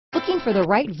Looking for the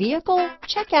right vehicle?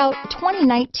 Check out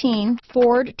 2019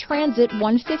 Ford Transit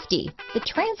 150. The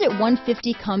Transit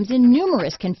 150 comes in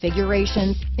numerous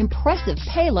configurations, impressive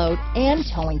payload, and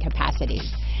towing capacity.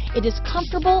 It is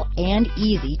comfortable and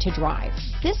easy to drive.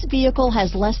 This vehicle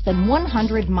has less than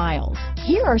 100 miles.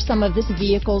 Here are some of this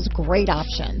vehicle's great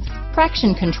options: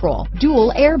 traction control,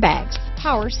 dual airbags,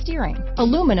 power steering,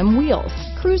 aluminum wheels,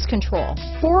 cruise control,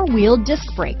 four-wheel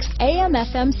disc brakes,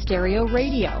 AM/FM stereo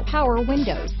radio, power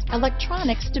windows,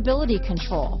 electronic stability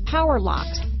control, power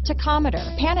locks, tachometer,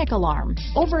 panic alarm,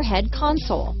 overhead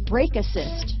console, brake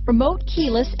assist, remote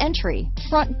keyless entry,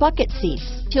 front bucket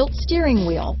seats, tilt steering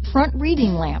wheel, front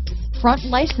reading lamps, front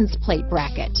license plate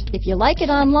bracket. If you like it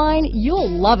online, you'll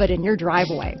love it in your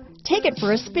driveway. Take it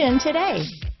for a spin today.